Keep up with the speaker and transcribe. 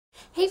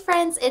Hey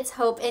friends, it's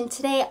Hope, and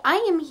today I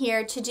am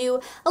here to do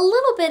a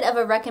little bit of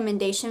a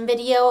recommendation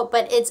video,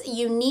 but it's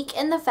unique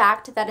in the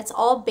fact that it's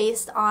all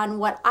based on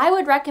what I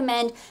would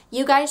recommend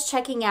you guys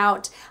checking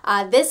out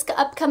this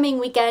upcoming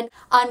weekend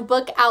on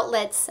Book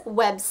Outlet's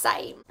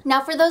website.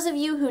 Now, for those of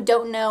you who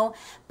don't know,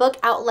 Book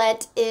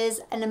Outlet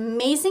is an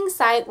amazing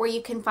site where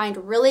you can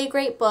find really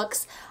great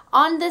books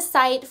on this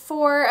site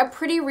for a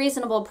pretty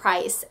reasonable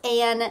price.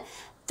 And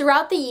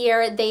throughout the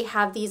year, they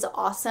have these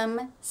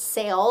awesome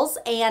sales,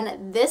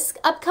 and this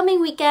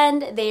upcoming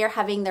weekend, they are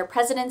having their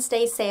President's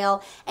Day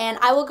sale, and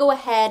I will go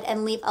ahead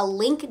and leave a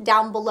link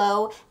down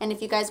below, and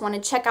if you guys want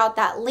to check out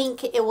that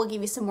link, it will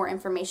give you some more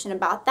information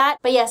about that.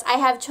 But yes, I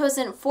have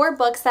chosen 4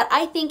 books that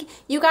I think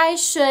you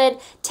guys should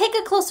take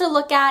a closer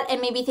look at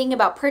and maybe think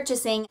about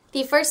purchasing.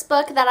 The first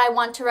book that I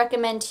want to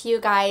recommend to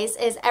you guys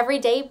is Every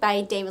Day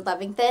by David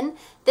Levington.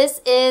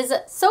 This is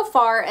so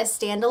far a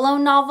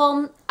standalone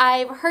novel.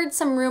 I've heard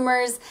some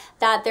rumors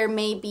that there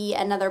may be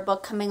another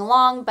book coming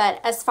along, but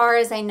as far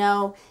as I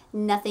know,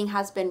 nothing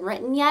has been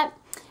written yet.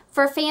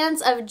 For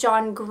fans of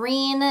John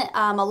Green,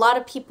 a lot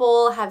of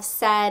people have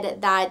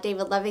said that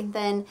David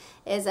Levington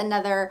is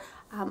another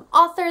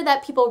author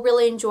that people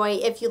really enjoy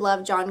if you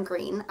love John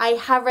Green. I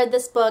have read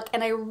this book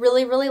and I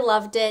really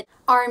loved it.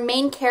 Our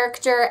main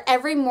character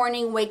every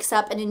morning wakes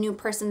up in a new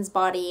person's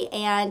body,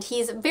 and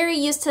he's very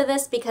used to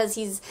this because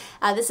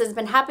this has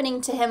been happening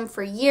to him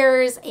for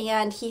years,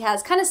 and he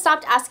has kind of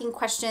stopped asking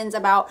questions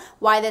about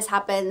why this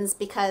happens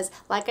because,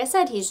 like I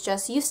said, he's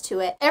just used to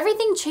it.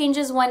 Everything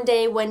changes one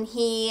day when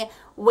he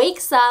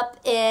wakes up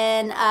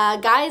in a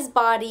guy's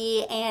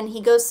body and he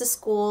goes to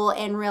school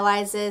and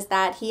realizes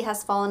that he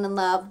has fallen in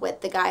love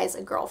with the guy's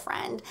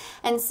girlfriend.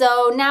 And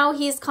so now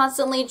he's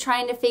constantly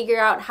trying to figure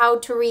out how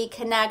to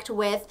reconnect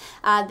with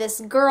this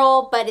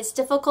girl, but it's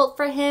difficult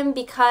for him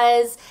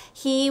because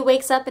he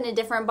wakes up in a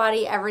different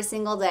body every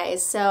single day.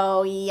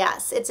 So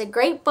yes, it's a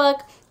great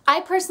book. I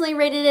personally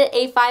rated it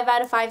a 5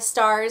 out of 5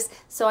 stars,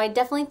 so I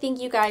definitely think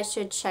you guys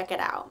should check it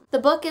out. The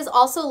book is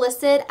also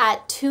listed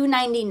at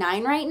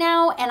 $2.99 right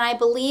now, and I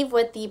believe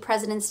with the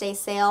President's Day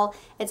sale,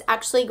 it's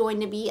actually going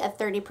to be a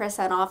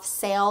 30% off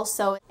sale,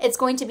 so it's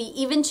going to be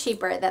even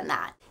cheaper than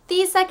that.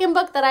 The second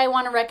book that I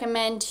want to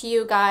recommend to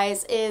you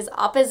guys is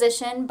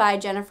Opposition by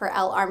Jennifer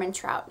L.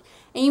 Armentrout.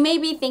 And you may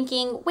be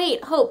thinking,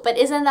 wait, Hope, but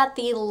isn't that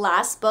the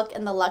last book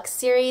in the Lux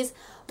series?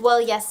 Well,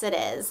 yes, it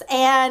is.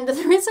 And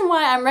the reason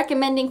why I'm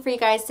recommending for you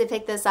guys to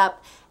pick this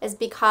up is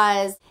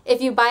because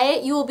if you buy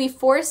it, you will be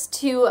forced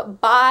to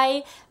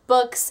buy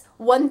books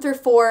 1 through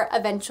 4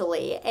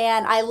 eventually.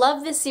 And I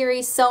love this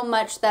series so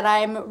much that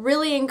I'm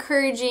really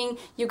encouraging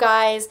you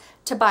guys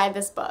to buy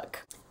this book.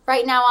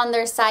 Right now on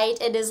their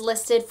site, it is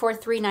listed for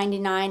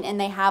 $3.99 and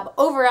they have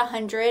over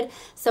 100,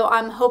 so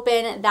I'm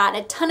hoping that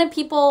a ton of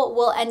people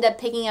will end up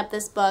picking up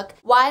this book.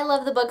 Why I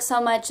love the book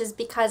so much is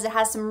because it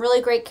has some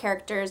really great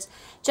characters.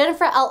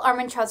 Jennifer L.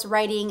 Armentrout's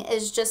writing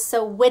is just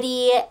so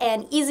witty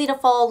and easy to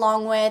follow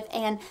along with,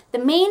 and the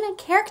main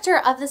character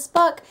of this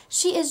book,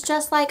 she is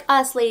just like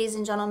us, ladies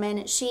and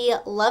gentlemen. She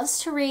loves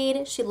to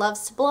read, she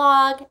loves to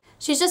blog,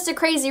 she's just a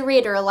crazy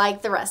reader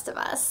like the rest of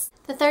us.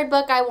 The third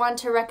book I want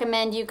to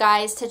recommend you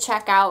guys to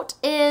check out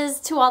is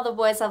To All the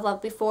Boys I've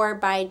Loved Before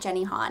by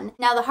Jenny Han.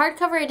 Now, the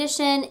hardcover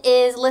edition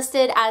is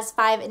listed as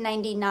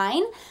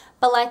 $5.99,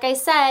 but like I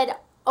said,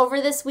 over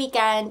this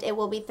weekend it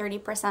will be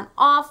 30%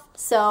 off,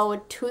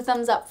 so 2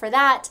 thumbs up for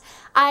that.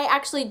 I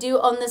actually do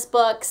own this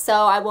book, so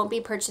I won't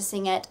be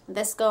purchasing it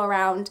this go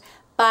around,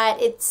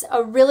 but it's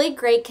a really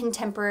great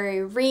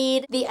contemporary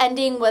read. The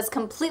ending was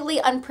completely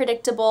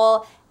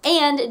unpredictable,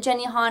 and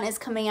Jenny Han is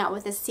coming out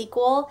with a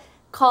sequel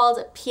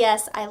called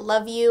P.S. I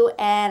Love You,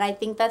 and I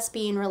think that's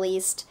being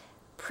released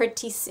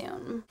pretty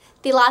soon.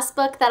 The last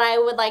book that I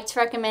would like to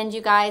recommend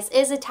you guys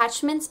is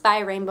Attachments by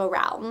Rainbow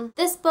Rowell.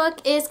 This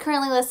book is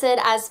currently listed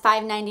as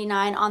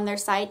 $5.99 on their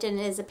site and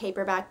it is a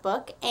paperback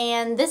book,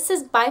 and this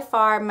is by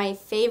far my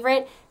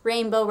favorite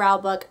Rainbow Rowell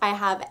book I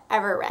have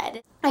ever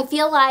read. I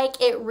feel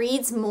like it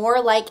reads more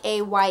like a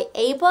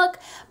YA book,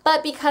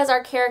 but because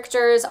our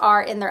characters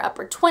are in their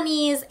upper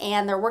 20s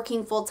and they're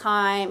working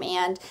full-time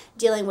and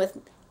dealing with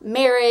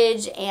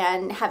marriage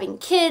and having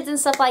kids and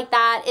stuff like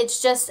that,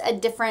 it's just a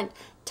different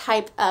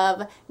type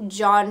of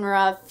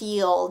genre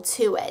feel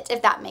to it,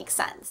 if that makes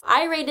sense.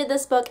 I rated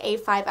this book a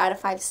 5 out of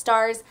 5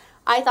 stars.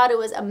 I thought it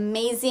was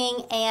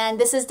amazing, and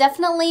this is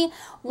definitely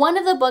one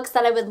of the books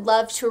that I would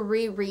love to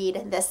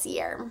reread this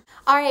year.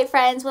 Alright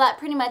friends, well that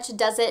pretty much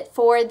does it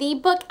for the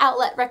Book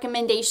Outlet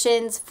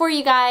recommendations for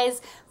you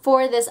guys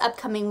for this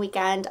upcoming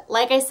weekend.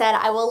 Like I said,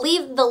 I will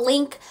leave the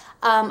link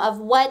of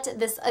what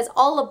this is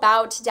all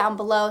about down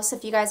below, so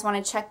if you guys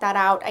want to check that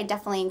out, I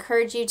definitely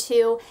encourage you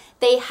to.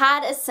 They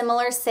had a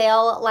similar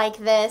sale like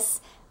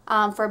this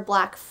for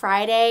Black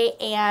Friday,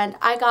 and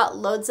I got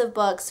loads of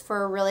books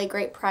for a really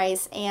great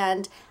price,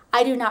 and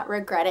I do not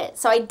regret it.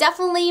 So I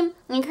definitely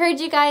encourage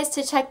you guys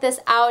to check this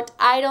out.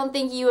 I don't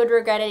think you would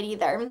regret it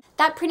either.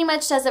 That pretty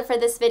much does it for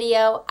this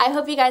video. I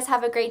hope you guys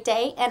have a great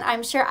day, and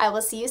I'm sure I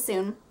will see you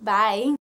soon. Bye!